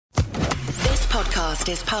podcast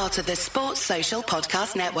is part of the Sports Social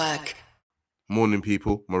Podcast Network. Morning,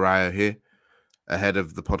 people. Mariah here. Ahead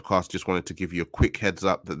of the podcast, just wanted to give you a quick heads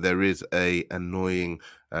up that there is a annoying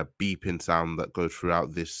beeping sound that goes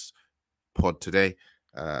throughout this pod today.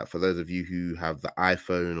 For those of you who have the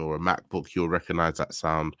iPhone or a MacBook, you'll recognize that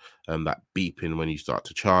sound, that beeping when you start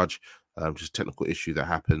to charge. Just a technical issue that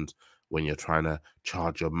happens when you're trying to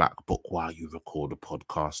charge your MacBook while you record a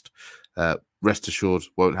podcast. Rest assured,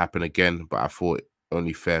 won't happen again, but I thought it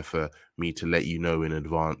only fair for me to let you know in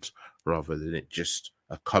advance rather than it just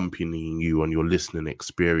accompanying you on your listening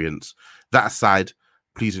experience. That aside,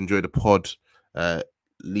 please enjoy the pod.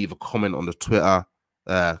 Leave a comment on the Twitter.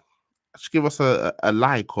 Just give us a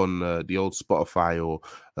like on the old Spotify or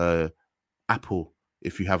Apple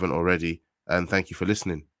if you haven't already. And thank you for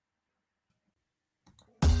listening.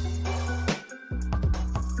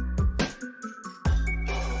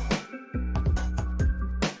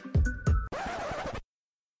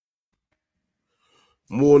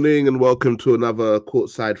 Morning and welcome to another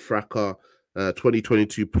Courtside Fracas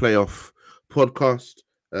 2022 playoff podcast.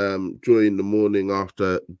 Joined the morning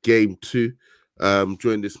after game 2.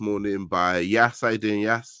 Joined this morning by Yas. How you doing,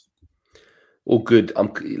 Yas? All good.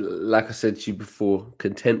 I'm, like I said to you before,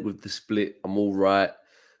 content with the split. I'm all right.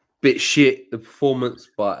 Bit shit, the performance,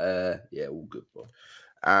 but yeah, all good, bro.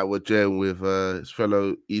 We're joined with his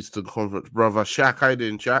fellow Eastern Conference brother, Shaq. How you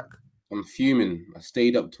doing, Shaq? I'm fuming. I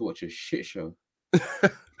stayed up to watch a shit show.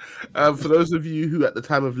 For those of you who at the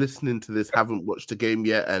time of listening to this haven't watched the game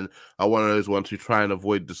yet and are one of those ones who try and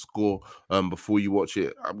avoid the score before you watch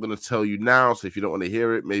it, I'm going to tell you now, so if you don't want to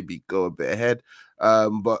hear it, maybe go a bit ahead.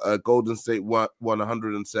 But Golden State won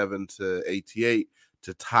 107-88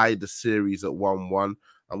 to tie the series at 1-1.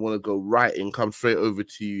 I'm going to go right and come straight over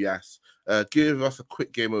to you, Yas. Give us a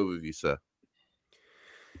quick game overview, sir.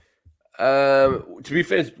 To be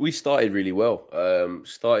fair, we started really well.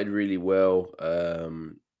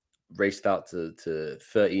 Raced out to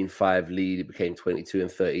 13-5 lead. It became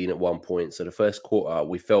 22-13 at one point. So the first quarter,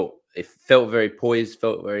 it felt very poised,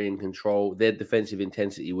 felt very in control. Their defensive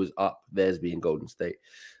intensity was up. Theirs being Golden State.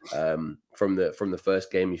 From the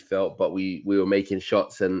first game, you felt, but we were making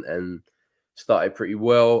shots and started pretty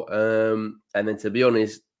well. And then, to be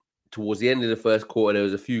honest, towards the end of the first quarter, there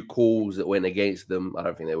was a few calls that went against them. I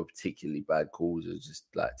don't think they were particularly bad calls. It was just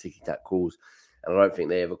like ticky-tack calls. And I don't think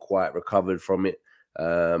they ever quite recovered from it.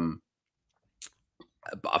 But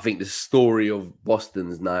I think the story of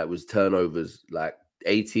Boston's night was turnovers, like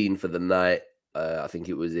 18 for the night. I think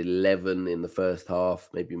it was 11 in the first half,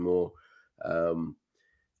 maybe more. And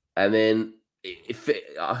then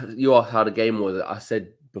you asked how the game was. I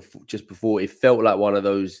said just before, it felt like one of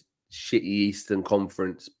those shitty Eastern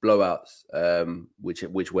Conference blowouts,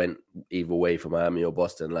 which went either way for Miami or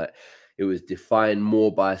Boston. Like, it was defined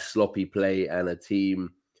more by sloppy play and a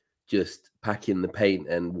team just packing the paint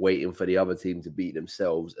and waiting for the other team to beat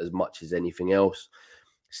themselves as much as anything else.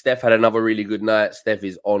 Steph had another really good night. Steph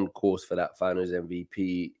is on course for that Finals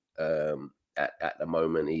MVP. At the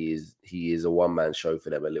moment, he is a one-man show for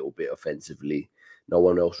them a little bit offensively. No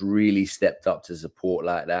one else really stepped up to support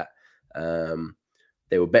like that.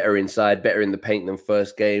 They were better inside, better in the paint than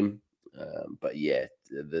first game. But yeah,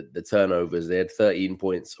 the turnovers, they had 13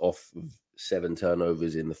 points off of 7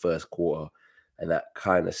 turnovers in the first quarter. And that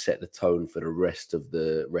kind of set the tone for the rest of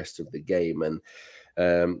the game. And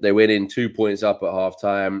they went in 2 points up at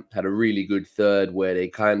halftime, had a really good third where they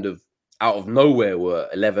kind of out of nowhere were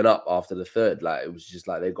 11 up after the third. Like, it was just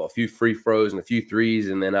like they got a few free throws and a few threes,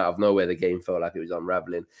 and then out of nowhere the game felt like it was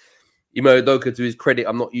unraveling. Ime Udoka, to his credit,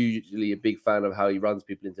 I'm not usually a big fan of how he runs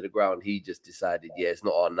people into the ground. He just decided, yeah, it's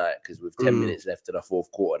not our night, because with 10 minutes left in the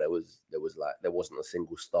fourth quarter, there wasn't a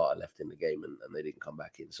single starter left in the game, and they didn't come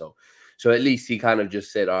back in. So at least he kind of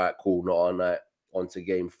just said, all right, cool, not our night. On to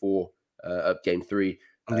game 3.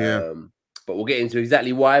 Yeah. But we'll get into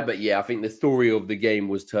exactly why. But yeah, I think the story of the game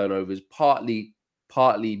was turnovers, partly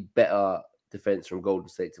better defense from Golden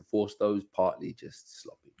State to force those, partly just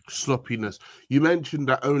sloppiness. You mentioned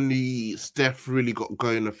that only Steph really got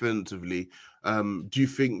going offensively. Do you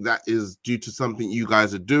think that is due to something you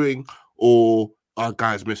guys are doing, or are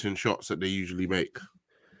guys missing shots that they usually make?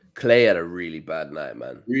 Clay had a really bad night,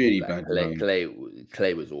 man. Really bad night. Clay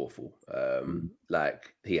was awful.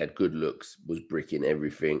 Like, he had good looks, was bricking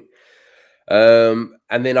everything. And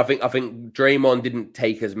then I think Draymond didn't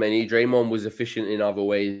take as many. Draymond was efficient in other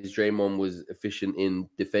ways. Draymond was efficient in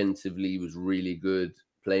defensively. He was really good.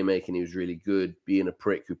 Playmaking, he was really good. Being a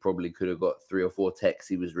prick who probably could have got 3 or 4 techs,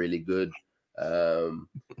 he was really good. But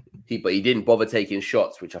he didn't bother taking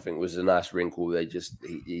shots, which I think was a nice wrinkle. He just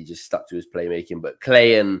stuck to his playmaking. But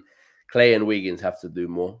Clay and Wiggins have to do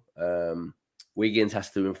more. Wiggins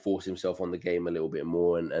has to enforce himself on the game a little bit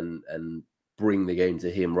more and bring the game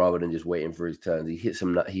to him rather than just waiting for his turns. He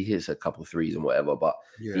hits a couple threes and whatever, but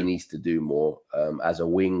he needs to do more. As a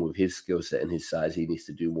wing with his skill set and his size, he needs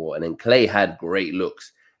to do more. And then Clay had great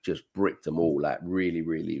looks, just bricked them all, like really,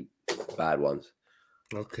 really bad ones.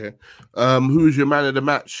 Okay. Who's your man of the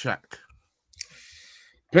match, Shaq?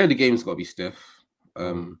 Player of the game's got to be Steph.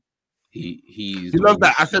 He's. You love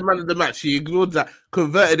that? I said man of the match. He ignored that,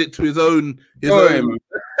 converted it to his own. It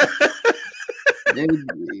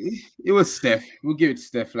was Steph. We'll give it to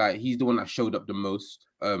Steph. Like, he's the one that showed up the most.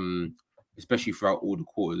 Especially throughout all the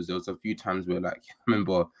quarters. There was a few times where, like, I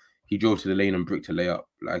remember he drove to the lane and bricked a layup.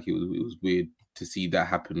 Like, it was weird to see that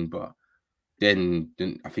happen. But then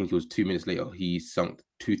I think it was 2 minutes later, he sunk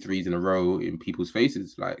 2 threes in a row in people's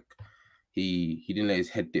faces. Like, he didn't let his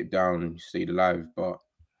head dip down and stayed alive. But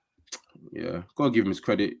yeah, gotta give him his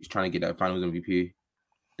credit. He's trying to get that Finals MVP.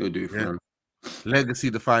 They'll do it for him. Legacy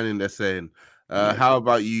defining, they're saying. How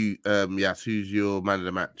about you, Yas? Who's your man of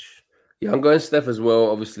the match? Yeah, I'm going Steph as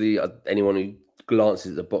well. Obviously, anyone who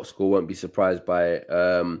glances at the box score won't be surprised by it.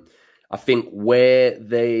 I think where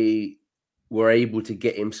they were able to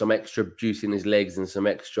get him some extra juice in his legs and some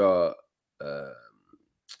extra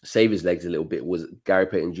save his legs a little bit was Gary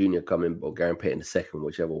Payton Jr. coming, or Gary Payton II,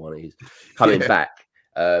 whichever one it is, coming back.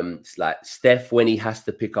 It's like Steph, when he has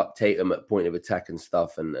to pick up Tatum at point of attack and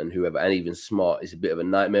stuff, and whoever, and even Smart, is a bit of a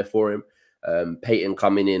nightmare for him. Payton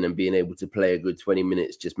coming in and being able to play a good 20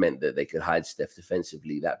 minutes just meant that they could hide Steph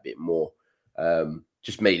defensively that bit more.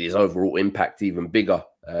 Just made his overall impact even bigger,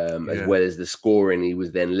 as well as the scoring. He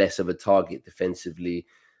was then less of a target defensively.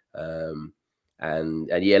 And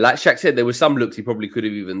yeah, like Shaq said, there were some looks he probably could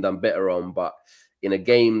have even done better on, but in a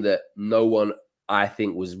game that no one, I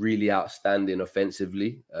think, was really outstanding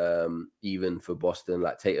offensively, even for Boston.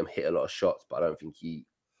 Like, Tatum hit a lot of shots, but I don't think it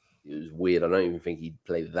was weird. I don't even think he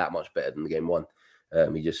played that much better than the game one.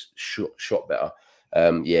 He just shot better.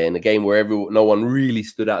 In a game where no one really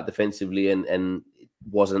stood out defensively and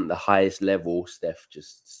wasn't the highest level, Steph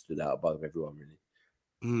just stood out above everyone, really.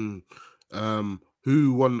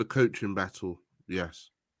 Who won the coaching battle? Yes.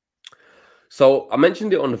 So I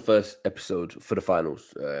mentioned it on the first episode for the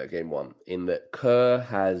finals, game one, in that Kerr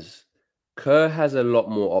has a lot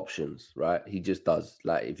more options, right? He just does.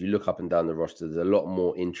 Like, if you look up and down the roster, there's a lot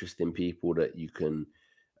more interesting people that you can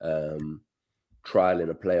trial in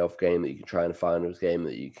a playoff game, that you can try in a finals game,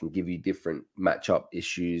 that you can give you different matchup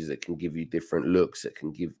issues, that can give you different looks, that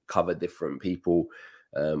can cover different people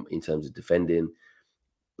in terms of defending.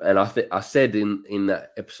 And I said in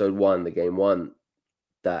that episode one, the game one,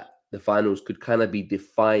 that the finals could kind of be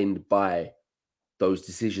defined by those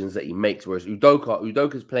decisions that he makes. Whereas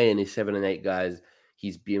Udoka's playing his 7 and 8 guys.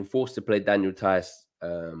 He's being forced to play Daniel Tice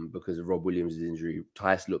because of Rob Williams' injury.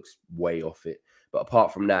 Tice looks way off it. But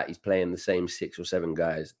apart from that, he's playing the same 6 or 7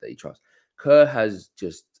 guys that he trusts. Kerr has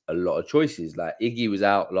just a lot of choices. Like, Iggy was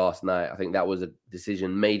out last night. I think that was a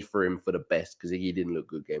decision made for him for the best, because Iggy didn't look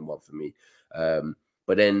good game one for me.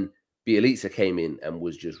 But then Bielitsa came in and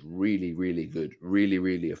was just really, really good, really,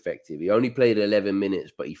 really effective. He only played 11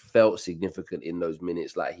 minutes, but he felt significant in those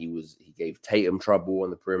minutes. Like, he gave Tatum trouble on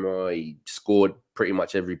the perimeter. He scored pretty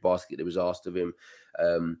much every basket that was asked of him.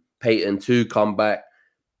 Payton too, come back.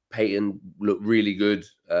 Payton looked really good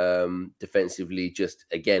defensively.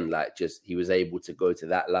 He was able to go to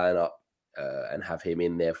that lineup and have him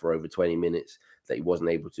in there for over 20 minutes that he wasn't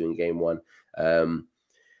able to in game one.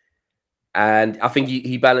 And I think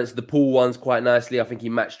he balanced the Poole ones quite nicely. I think he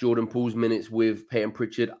matched Jordan Poole's minutes with Payton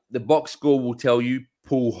Pritchard. The box score will tell you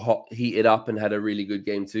Poole heated up and had a really good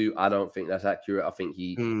game too. I don't think that's accurate. I think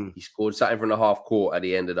he scored something from the half court at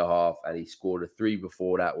the end of the half, and he scored a 3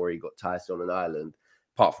 before that where he got Tice on an island.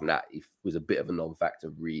 Apart from that, he was a bit of a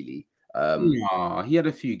non-factor, really. He had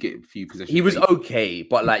a few possessions. He was okay,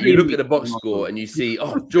 but like, you look at the box score and you see,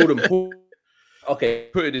 Jordan Poole. Okay,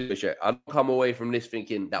 put it this way. I come away from this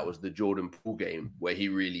thinking that was the Jordan Poole game where he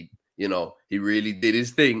really did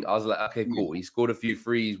his thing. I was like, okay, cool. He scored a few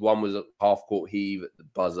threes. One was a half-court heave at the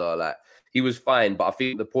buzzer. Like, he was fine. But I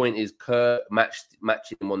think the point is Kerr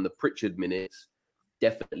matching him on the Pritchard minutes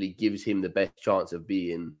definitely gives him the best chance of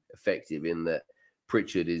being effective, in that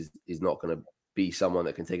Pritchard is not going to be someone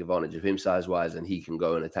that can take advantage of him size-wise, and he can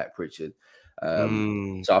go and attack Pritchard.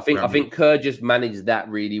 So I think Kerr just managed that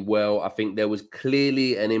really well. I think there was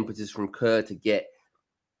clearly an impetus from Kerr to get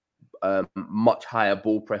much higher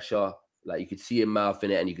ball pressure. Like, you could see him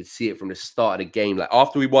mouthing it, and you could see it from the start of the game. Like,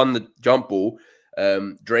 after we won the jump ball,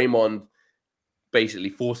 Draymond basically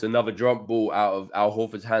forced another jump ball out of Al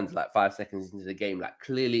Horford's hands like 5 seconds into the game. Like,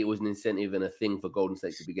 clearly it was an incentive and a thing for Golden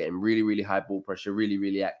State to be getting really, really high ball pressure, really,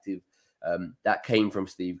 really active. That came from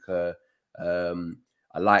Steve Kerr.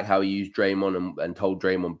 I like how he used Draymond and told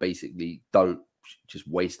Draymond basically don't just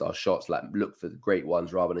waste our shots. Like look for the great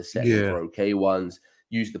ones rather than settling for okay ones.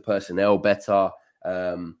 Use the personnel better.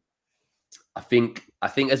 I think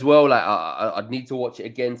as well. Like I'd need to watch it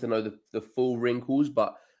again to know the full wrinkles.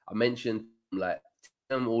 But I mentioned like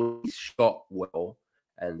Tim always shot well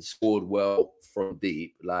and scored well from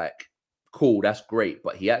deep. Like cool, that's great.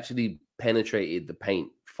 But he actually penetrated the paint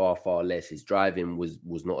far less. His driving was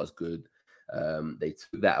not as good. They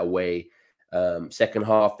took that away. Second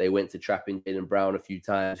half, they went to trapping Jaylen Brown a few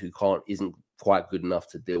times, who isn't quite good enough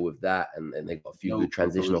to deal with that, and they got a few good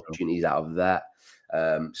transition opportunities out of that.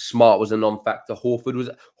 Smart was a non-factor. Horford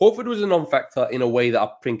was a non-factor in a way that I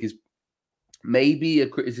think is maybe a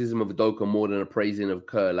criticism of Udoka more than a praising of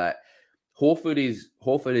Kerr. Like Horford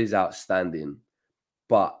is outstanding,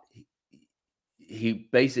 but he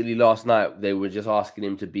basically last night they were just asking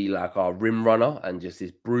him to be like our rim runner and just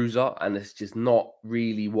this bruiser, and it's just not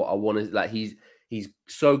really what I want. Like he's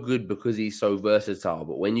so good because he's so versatile,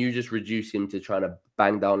 but when you just reduce him to trying to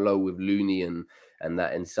bang down low with Looney and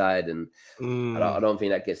that inside, and I don't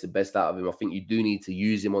think that gets the best out of him. I think you do need to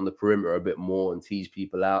use him on the perimeter a bit more and tease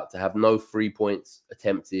people out. To have no 3 points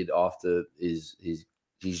attempted after he's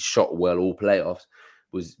shot well all playoffs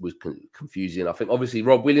was confusing. I think obviously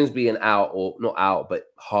Rob Williams being out, or not out, but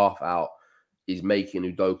half out, is making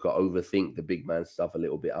Udoka overthink the big man stuff a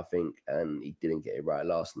little bit, I think, and he didn't get it right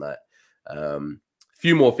last night.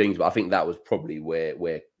 Few more things, but I think that was probably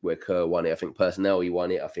where Kerr won it. I think personnel, he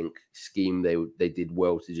won it. I think scheme, they did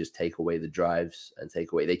well to just take away the drives and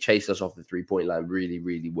take away. They chased us off the 3-point line really,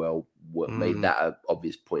 really well. Made that an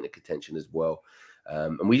obvious point of contention as well.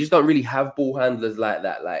 And we just don't really have ball handlers like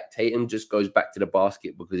that. Like Tatum just goes back to the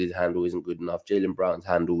basket because his handle isn't good enough. Jaylen Brown's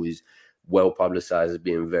handle is well publicized as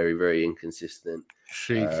being very, very inconsistent.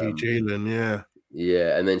 Shaky Jaylen, yeah.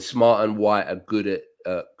 Yeah, and then Smart and White are good at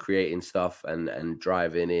creating stuff and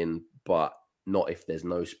driving in, but not if there's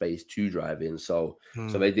no space to drive in. So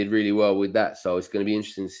they did really well with that. So it's going to be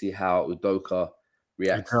interesting to see how Udoka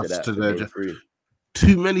reacts to that for game 3.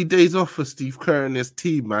 Too many days off for Steve Kerr and his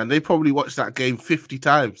team, man. They probably watched that game 50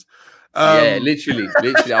 times. Yeah, literally.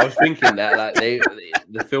 I was thinking that like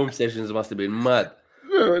the film sessions must have been mad.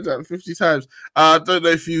 50 times. I don't know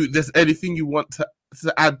if there's anything you want to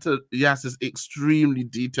add to Yasser's extremely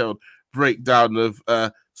detailed breakdown of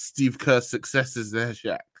Steve Kerr's successes there,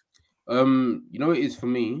 Shaq. You know what it is for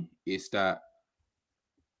me? It's that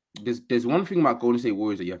there's one thing about Golden State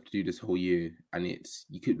Warriors that you have to do this whole year, and it's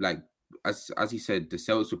you could like as he said, the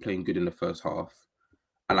Celtics were playing good in the first half,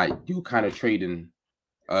 and like you're kind of trading.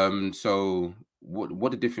 So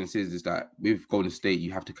what the difference is that with Golden State,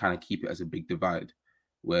 you have to kind of keep it as a big divide,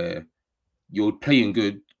 where you're playing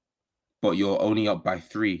good, but you're only up by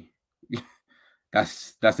 3.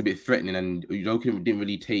 That's a bit threatening, and Udoka didn't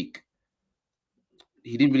really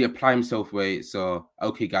apply himself where it's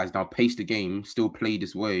okay, guys, now pace the game, still play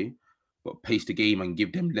this way, but pace the game and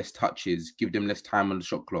give them less touches, give them less time on the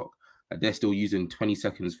shot clock. Like they're still using 20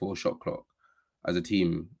 seconds for a shot clock as a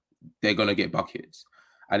team. They're gonna get buckets.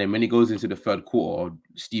 And then when it goes into the third quarter,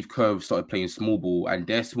 Steve Kerr started playing small ball, and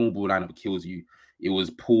their small ball lineup kills you. It was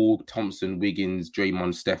Paul, Thompson, Wiggins,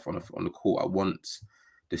 Draymond, Steph on the court at once.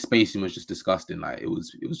 The spacing was just disgusting. Like it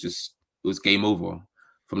was game over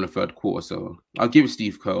from the third quarter. So I'll give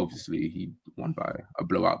Steve Kerr, obviously, he won by a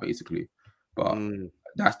blowout basically. But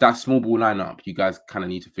that's that small ball lineup. You guys kind of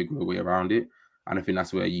need to figure a way around it. And I think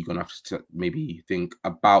that's where you're gonna have to maybe think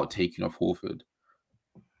about taking off Horford.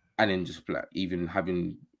 And then just like even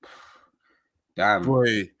having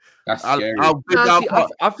boy, that's scary. I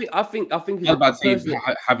think it's about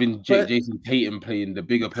having Jason Tatum playing the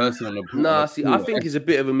bigger person on the I think it's a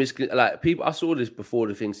bit of a like people. I saw this before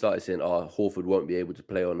the thing started saying, Horford won't be able to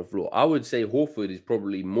play on the floor. I would say Horford is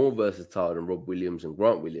probably more versatile than Rob Williams and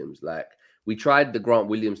Grant Williams. Like we tried the Grant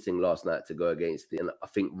Williams thing last night to go against it, and I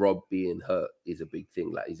think Rob being hurt is a big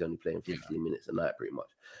thing. Like he's only playing 15 minutes a night, pretty much.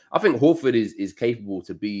 I think Horford is capable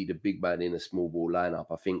to be the big man in a small ball lineup.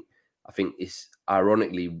 I think it's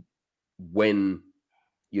ironically when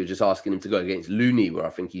you're just asking him to go against Looney, where I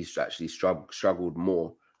think he's actually struggled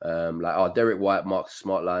more. Like our Derek White, Marcus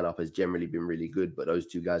Smart lineup has generally been really good, but those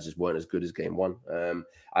two guys just weren't as good as game 1.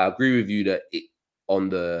 I agree with you that on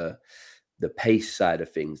the pace side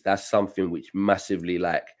of things, that's something which massively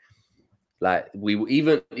like we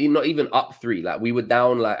were not even up 3, like we were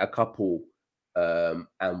down like a couple,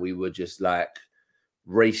 and we were just like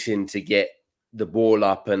racing to get the ball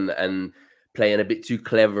up and playing a bit too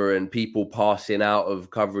clever, and people passing out of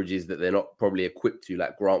coverages that they're not probably equipped to,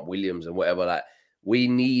 like Grant Williams and whatever. Like We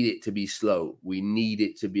need it to be slow. We need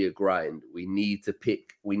it to be a grind. We need to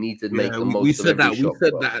pick. We need to make the most of every shot. We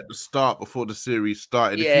said that at the start before the series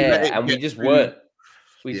started. Yeah, and we just weren't.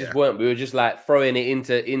 We just weren't. We were just like throwing it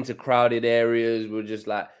into crowded areas. We're just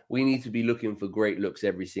like, we need to be looking for great looks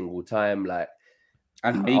every single time. Like,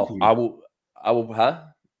 And make them. I will, huh?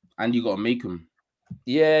 And you got to make them.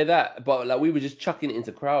 Yeah, that. But like, we were just chucking it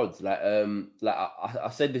into crowds. Like I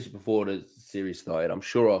said this before the series started. I'm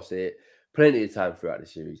sure I'll say it plenty of time throughout the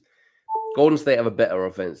series. Golden State have a better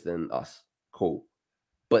offense than us. Cool.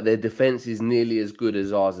 But their defense is nearly as good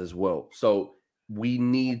as ours as well. So we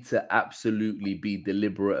need to absolutely be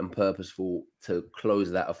deliberate and purposeful to close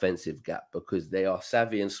that offensive gap, because they are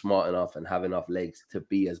savvy and smart enough and have enough legs to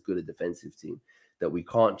be as good a defensive team that we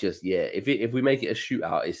can't just, if we make it a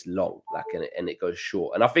shootout, it's long, like, and it goes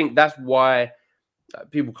short. And I think that's why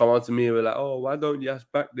people come on to me and we're like, oh, why don't you just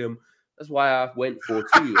back them? That's why I went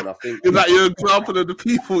 4-2, and I think is that your example of the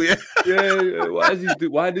people? Yeah.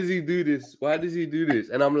 Why does he do this? Why does he do this?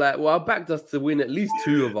 And I'm like, well, I backed us to win at least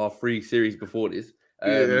 2 of our 3 series before this.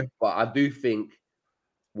 But I do think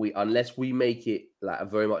unless we make it like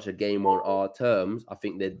very much a game on our terms, I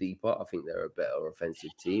think they're deeper. I think they're a better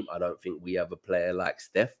offensive team. I don't think we have a player like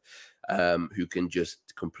Steph who can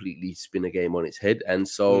just completely spin a game on its head. And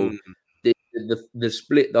so the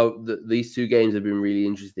split, though, these 2 games have been really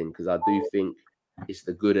interesting, because I do think it's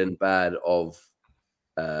the good and bad of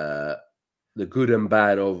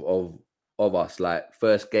us. Like,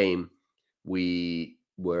 first game, we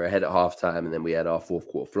were ahead at halftime, and then we had our fourth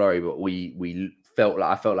quarter flurry. But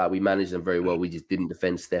I felt like we managed them very well. We just didn't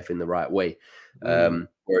defend Steph in the right way.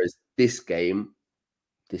 Whereas this game,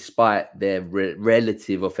 despite their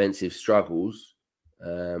relative offensive struggles,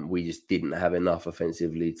 we just didn't have enough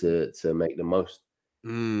offensively to make the most.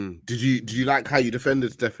 Did you like how you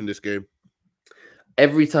defended Steph in this game?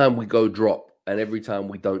 Every time we go drop and every time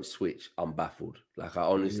we don't switch, I'm baffled. Like, I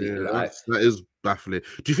honestly, that is baffling.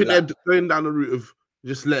 Do you think they're going down the route of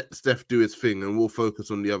just let Steph do his thing and we'll focus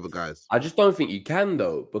on the other guys? I just don't think you can,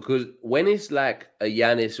 though, because when it's like a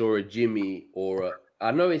Giannis or a Jimmy I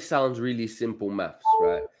know it sounds really simple maths,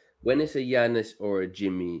 right? When it's a Giannis or a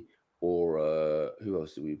Jimmy or who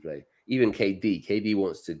else do we play? Even KD. KD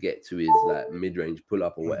wants to get to his like mid-range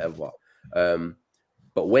pull-up or whatever.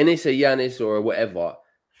 But when it's a Giannis or whatever,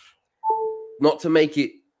 not to make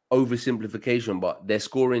it oversimplification, but they're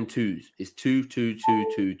scoring 2s. It's 2, 2, 2,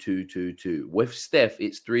 2, 2, 2, 2. With Steph,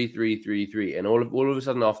 it's 3, 3, 3, 3. And all of a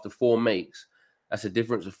sudden, after 4 makes, that's a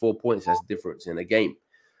difference of 4 points. That's a difference in a game.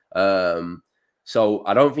 So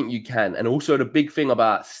I don't think you can. And also the big thing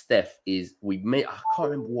about Steph is I can't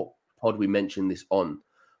remember what pod we mentioned this on,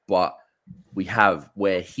 but we have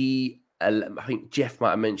where I think Jeff might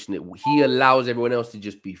have mentioned it. He allows everyone else to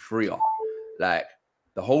just be freer. Like,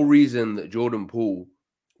 the whole reason that Jordan Poole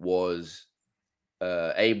was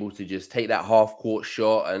able to just take that half-court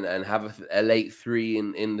shot and have a late 3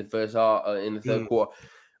 in the first half, in the third quarter,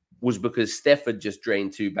 was because Steph had just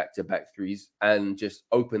drained 2 back-to-back threes and just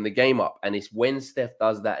opened the game up. And it's when Steph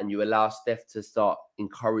does that and you allow Steph to start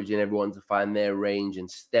encouraging everyone to find their range, and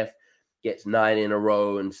Steph gets 9 in a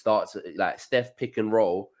row and starts, like, Steph pick and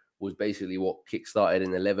roll was basically what kickstarted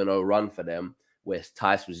an 11-0 run for them, where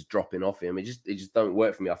Tice was dropping off him. It just don't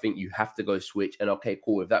work for me. I think you have to go switch. And okay,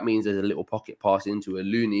 cool. If that means there's a little pocket pass into a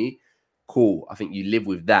Looney, cool. I think you live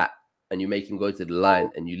with that and you make him go to the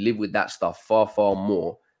line, and you live with that stuff far, far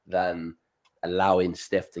more than allowing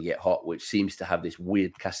Steph to get hot, which seems to have this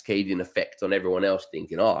weird cascading effect on everyone else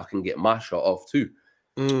thinking, oh, I can get my shot off too.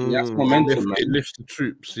 That's momentum. It lifts the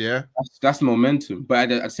troops, yeah. That's momentum.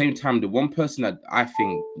 But at the same time, the one person that I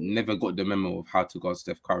think never got the memo of how to guard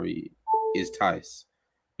Steph Curry is Tice.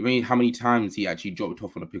 You mean how many times he actually dropped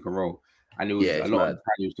off on a pick and roll, and it was a lot of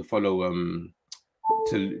times to follow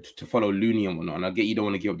to follow Looney and whatnot. And I get you don't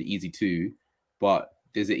want to give up the easy 2, but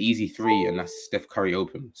there's an easy 3, and that's Steph Curry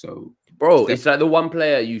open. So, bro, it's like the one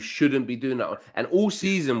player you shouldn't be doing that on. And all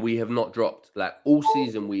season we have not dropped. Like, all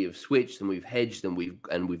season we have switched and we've hedged and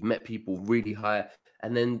we've met people really high.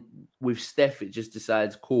 And then with Steph, it just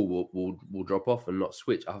decides, cool, we'll drop off and not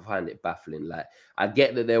switch. I find it baffling. Like, I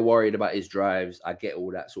get that they're worried about his drives. I get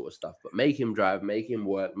all that sort of stuff. But make him drive, make him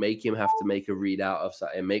work, make him have to make a read out of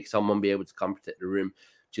something, make someone be able to come protect the rim.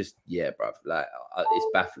 Just, bruv. Like, it's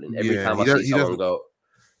baffling. Every time I see someone go...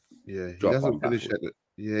 Yeah, he doesn't finish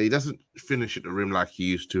he doesn't finish at the rim like he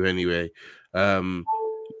used to anyway.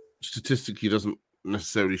 Statistically, doesn't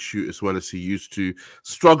necessarily shoot as well as he used to.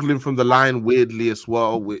 Struggling from the line weirdly as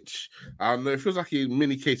well, which I don't know. It feels like a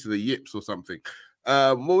mini case of the yips or something.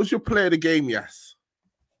 What was your play of the game, Yas?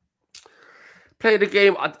 Play of the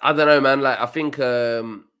game, I don't know, man. Like, I think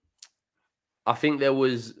I think there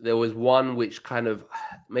was one which kind of,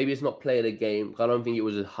 maybe it's not play of the game. I don't think it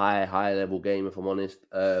was a high level game, if I'm honest.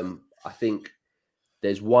 I think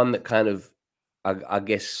there's one that kind of, I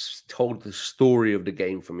guess, told the story of the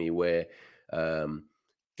game for me, where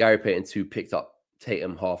Gary Payton 2 picked up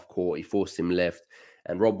Tatum half court, he forced him left,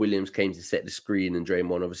 and Rob Williams came to set the screen, and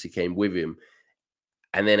Draymond obviously came with him.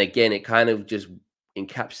 And then again, it kind of just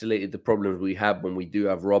encapsulated the problems we have when we do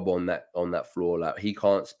have Rob on that floor. Like, he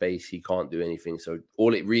can't space, he can't do anything. So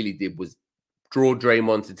all it really did was draw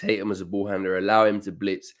Draymond to Tatum as a ball handler, allow him to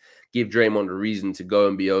blitz, give Draymond a reason to go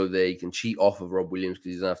and be over there. He can cheat off of Rob Williams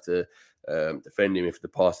because he doesn't have to defend him if the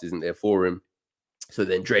pass isn't there for him. So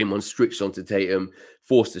then Draymond switched onto Tatum,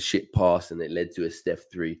 forced a shit pass, and it led to a Steph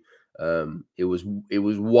 3. It was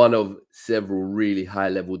one of several really high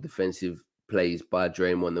level defensive plays by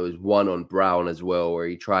Draymond. There was one on Brown as well, where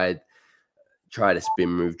he tried a spin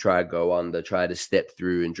move, tried to go under, tried to step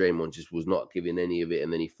through, and Draymond just was not giving any of it.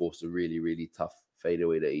 And then he forced a really, really tough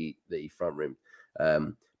fadeaway that he front rimmed.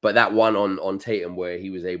 But that one on Tatum, where he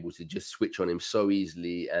was able to just switch on him so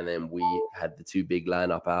easily, and then we had the two big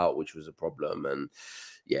lineup out, which was a problem. And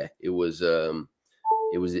yeah, it was a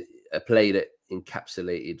play that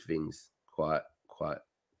encapsulated things quite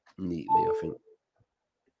neatly, I think.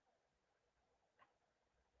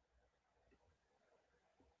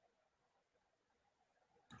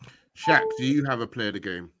 Shaq, do you have a play of the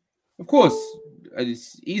game? Of course,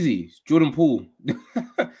 it's easy. It's Jordan Poole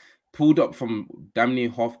pulled up from damn near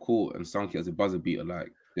half court and sunk it as a buzzer beater.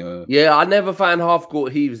 Like, yeah, I never found half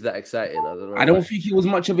court heaves that exciting. I don't think it was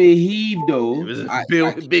much of a heave though. It was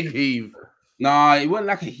a big heave. Nah, it wasn't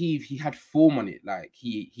like a heave. He had form on it. Like,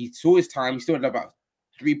 he saw his time. He still had about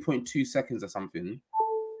 3.2 seconds or something,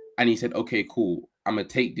 and he said, "Okay, cool. I'm gonna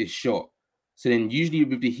take this shot." So then, usually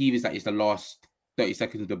with the heave, is that it's the last 30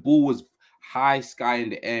 seconds. The ball was high sky in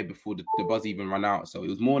the air before the buzz even ran out. So it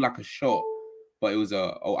was more like a shot, but it was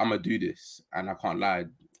I'm gonna do this. And I can't lie,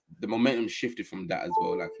 the momentum shifted from that as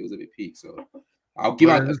well. Like, it was a bit peak. So I'll give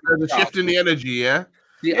out the shift in the energy, yeah?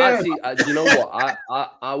 See, yeah. You know what?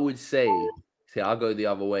 I would say, I'll go the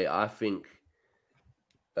other way. I think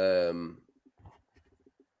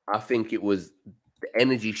it was the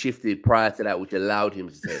energy shifted prior to that, which allowed him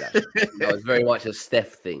to say that. That was very much a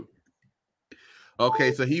Steph thing.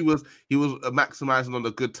 Okay, so he was maximizing on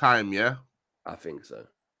the good time, yeah? I think so.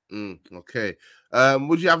 Okay.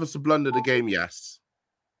 Would you have us to blunder the game? Yes.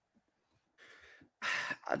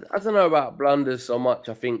 I don't know about blunders so much.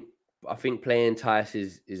 I think playing Tice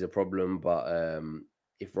is a problem, but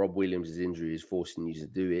if Rob Williams' injury is forcing you to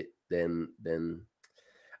do it, then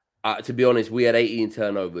to be honest, we had 18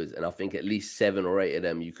 turnovers, and I think at least 7 or 8 of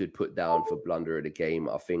them you could put down for blunder of the game.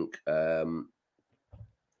 I think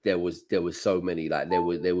there was so many, like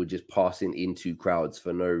they were just passing into crowds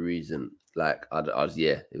for no reason. Like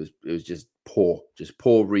it was just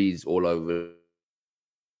poor reads all over.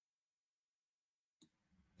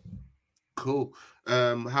 Cool.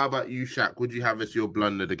 How about you, Shaq? Would you have as your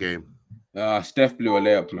blunder of the game? Steph blew a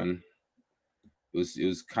layup, man. It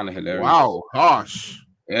was kind of hilarious. Wow, harsh.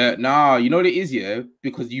 Yeah, nah, you know what it is, yeah?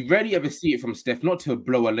 Because you rarely ever see it from Steph, not to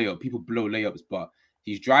blow a layup. People blow layups, but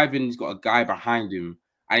he's driving, he's got a guy behind him.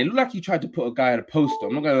 And it looked like he tried to put a guy at a poster.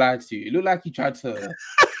 I'm not going to lie to you. It looked like he tried to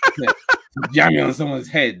jam it on someone's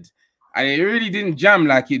head. And it really didn't jam.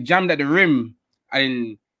 Like, it jammed at the rim.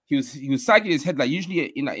 And he was sagging his head. Like, usually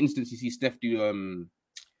in that instance, you see Steph do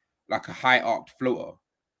like a high arced floater.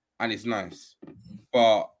 And it's nice.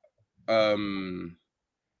 But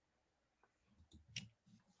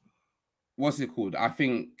what's it called? I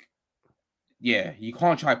think, yeah, you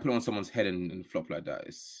can't try to put it on someone's head and flop like that.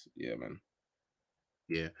 It's, yeah, man.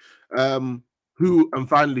 Yeah. Who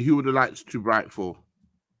would have liked to write for?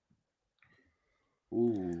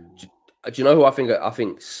 Ooh. Do you know who I think? I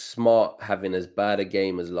think Smart having as bad a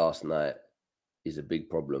game as last night is a big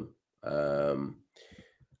problem.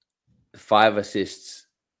 5 assists,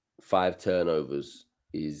 5 turnovers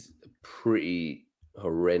is pretty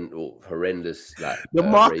horrendous. Like the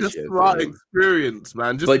Marcus Smart experience,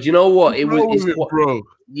 man. But you know what? Bro.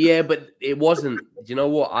 Yeah, but it wasn't. Do you know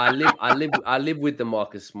what? I live with the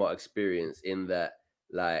Marcus Smart experience in that,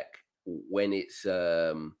 like, when it's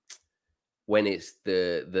the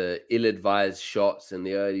ill-advised shots and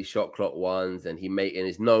the early shot clock ones, and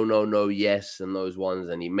it's no yes and those ones,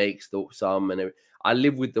 and he makes some, and I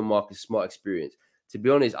live with the Marcus Smart experience. To be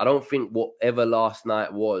honest, I don't think whatever last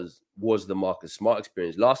night was the Marcus Smart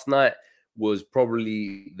experience. Last night was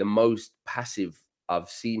probably the most passive I've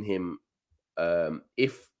seen him.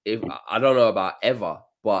 If I don't know about ever,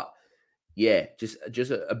 but yeah, just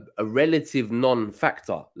a relative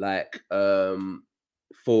non-factor. Like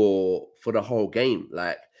for the whole game.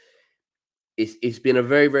 Like it's been a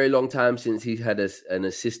very, very long time since he's had an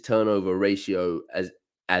assist turnover ratio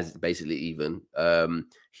as basically even.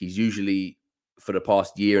 He's usually, for the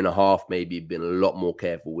past year and a half, maybe been a lot more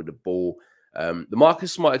careful with the ball. The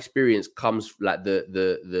Marcus Smart experience comes like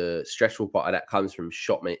the stressful part of that comes from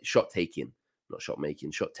shot taking.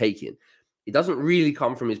 It doesn't really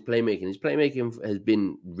come from his playmaking. His playmaking has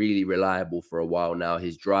been really reliable for a while now.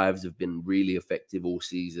 His drives have been really effective all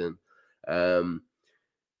season.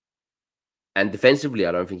 And defensively,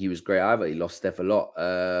 I don't think he was great either. He lost Steph a lot.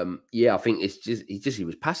 I think it's he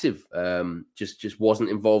was passive. Just wasn't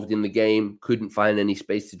involved in the game. Couldn't find any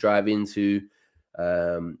space to drive into.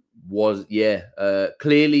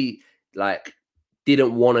 Clearly like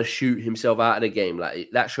didn't want to shoot himself out of the game. Like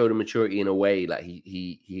that showed a maturity in a way. Like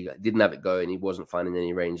he didn't have it going. He wasn't finding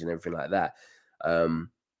any range and everything like that.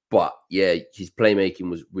 But yeah, his playmaking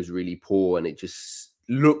was really poor, and it just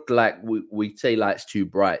looked like we say light's too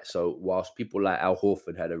bright. So whilst people like Al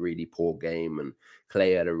Horford had a really poor game and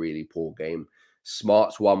Clay had a really poor game,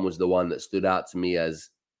 Smart's one was the one that stood out to me as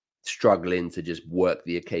struggling to just work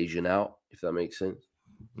the occasion out, if that makes sense.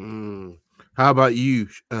 How about you,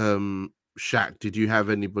 Shaq? Did you have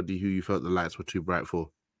anybody who you felt the lights were too bright for?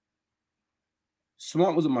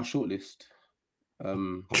 Smart was on my shortlist.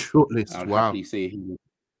 Shortlist, I'd wow. happily say he was.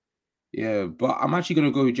 Yeah, but I'm actually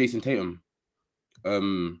gonna go with Jason Tatum.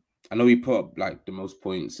 I know he put up like the most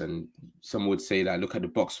points, and some would say that look at the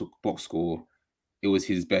box score, it was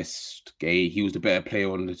his best game. He was the better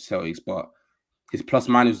player on the Celtics, but his plus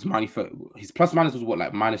minus was what,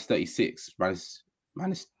 like minus 36,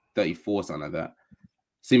 minus 34, something like that.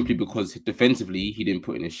 Simply because defensively he didn't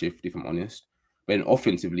put in a shift, if I'm honest. But then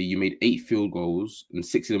offensively, you made 8 field goals and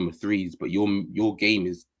 6 of them were threes. But your game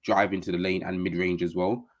is driving to the lane and mid range as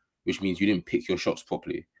well, which means you didn't pick your shots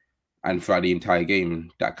properly. And throughout the entire game,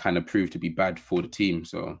 that kind of proved to be bad for the team.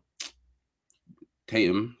 So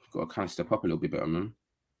Tatum got to kind of step up a little bit better, man.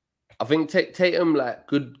 I think Tatum, like,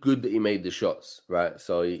 good that he made the shots, right?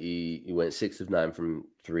 So he went 6 of 9 from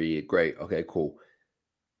 3. Great. Okay, cool.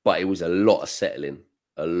 But it was a lot of settling,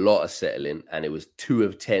 and it was 2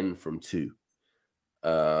 of 10 from 2.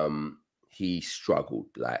 He struggled.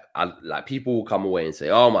 Like people will come away and say,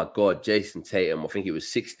 "Oh my God, Jason Tatum." I think it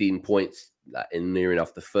was 16 points, like in near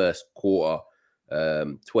enough the first quarter,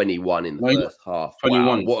 21 in the first half. 21,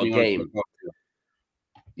 wow, what a game!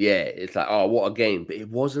 Yeah, it's like, oh, what a game. But it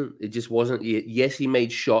wasn't. It just wasn't. Yes, he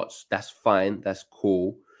made shots. That's fine. That's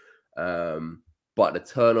cool. But the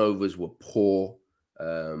turnovers were poor.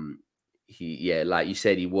 Like you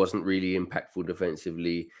said, he wasn't really impactful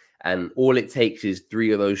defensively. And all it takes is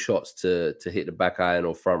 3 of those shots to hit the back iron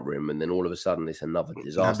or front rim, and then all of a sudden it's another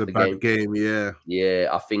disaster game. Yeah,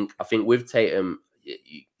 I think with Tatum,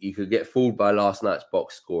 you could get fooled by last night's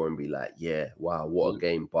box score and be like, yeah, wow, what a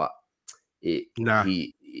game. But it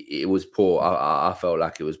was poor. I felt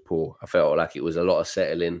like it was poor. I felt like it was a lot of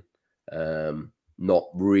settling, not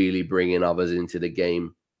really bringing others into the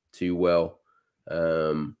game too well.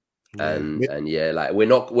 Like we're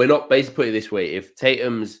not basically, put it this way,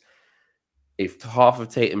 if half of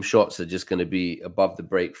Tatum's shots are just going to be above the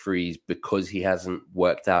break threes because he hasn't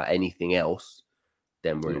worked out anything else,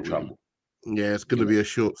 then we're in trouble. Yeah, it's going to be a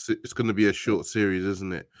short series,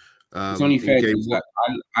 isn't it? It's only fair because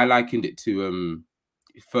I likened it to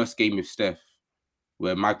first game with Steph,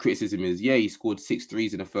 where my criticism is, he scored 6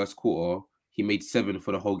 threes in the first quarter. He made 7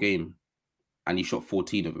 for the whole game, and he shot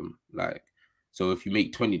 14 of them. Like, so if you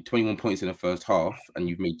make 21 points in the first half and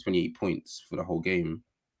you've made 28 points for the whole game,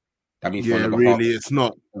 that means it's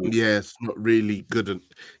not really good. And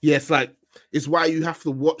it's why you have to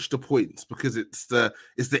watch the points, because it's the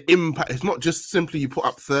impact. It's not just simply you put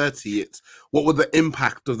up 30. It's what were the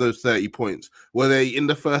impact of those 30 points? Were they in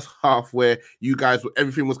the first half where you guys,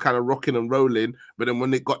 everything was kind of rocking and rolling, but then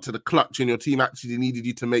when it got to the clutch and your team actually needed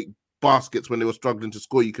you to make baskets when they were struggling to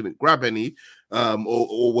score, you couldn't grab any,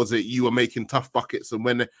 or was it you were making tough buckets, and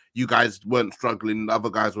when you guys weren't struggling, the other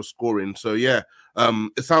guys were scoring? So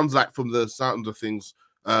it sounds like from the sound of things,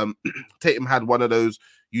 Tatum had one of those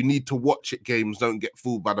you need to watch it games. Don't get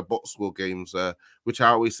fooled by the box score games, which I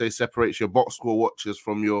always say separates your box score watchers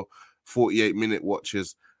from your 48-minute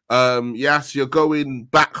watchers. Yes, you're going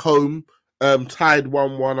back home, tied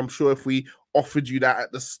 1-1. I'm sure if we offered you that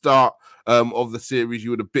at the start of the series, you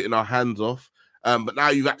would have bitten our hands off. But now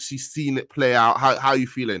you've actually seen it play out. How are you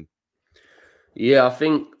feeling? Yeah, I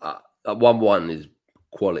think 1-1 is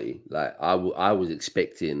quality. Like I was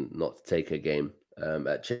expecting not to take a game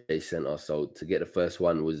at Chase Center, so to get the first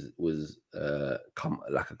one was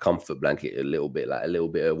like a comfort blanket, a little bit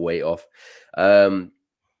of weight off.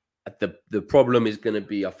 The problem is going to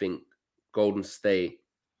be, I think, Golden State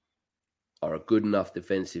are a good enough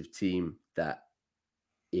defensive team that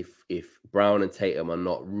if Brown and Tatum are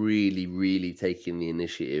not really taking the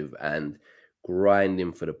initiative and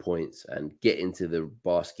grinding for the points and getting to the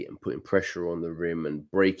basket and putting pressure on the rim and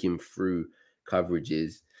breaking through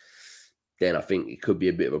coverages, then I think it could be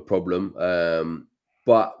a bit of a problem.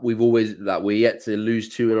 But we're yet to lose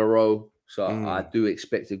 2 in a row. So I do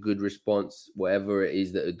expect a good response, whatever it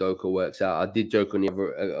is that Udoka works out. I did joke on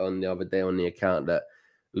the other day on the account that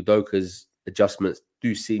Udoka's adjustments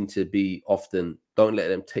do seem to be often, don't let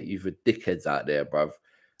them take you for dickheads out there, bruv.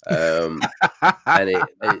 And it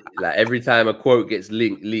like every time a quote gets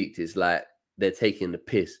leaked, it's like they're taking the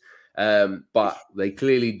piss. But they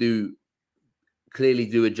clearly do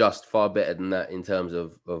adjust far better than that in terms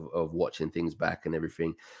of watching things back and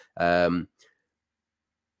everything.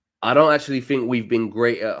 I don't actually think we've been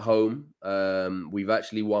great at home. We've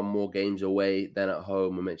actually won more games away than at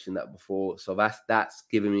home. I mentioned that before. So that's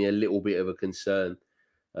given me a little bit of a concern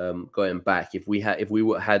going back. If we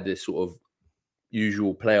had this sort of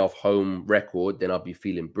usual playoff home record, then I'd be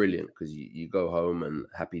feeling brilliant because you go home and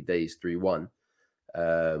happy days 3-1.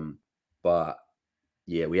 But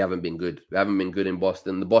yeah, we haven't been good. We haven't been good in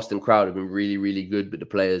Boston. The Boston crowd have been really good, but the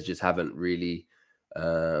players just haven't really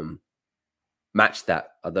matched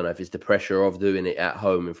that. I don't know if it's the pressure of doing it at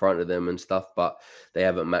home in front of them and stuff, but they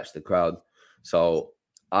haven't matched the crowd. So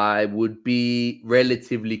I would be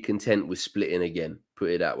relatively content with splitting again,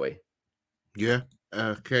 put it that way. Yeah.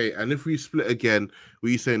 Okay. And if we split again, were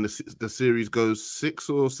you saying the series goes 6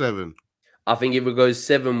 or 7? I think if it goes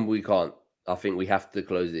 7, we can't. I think we have to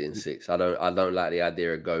close it in 6. I don't like the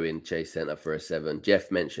idea of going Chase Center for a 7. Jeff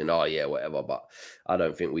mentioned, oh yeah, whatever, but I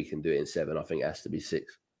don't think we can do it in 7. I think it has to be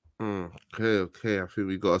 6. Okay. I think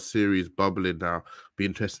we've got a series bubbling now. Be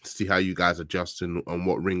interesting to see how you guys adjust and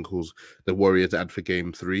what wrinkles the Warriors add for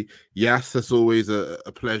Game 3. Yes, that's always a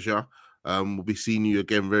pleasure. We'll be seeing you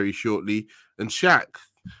again very shortly. And Shaq,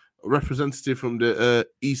 a representative from the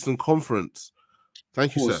Eastern Conference.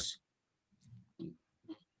 Thank you, sir.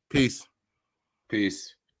 Peace.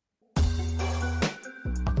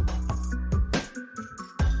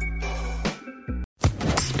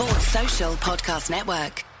 Sports Social Podcast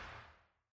Network.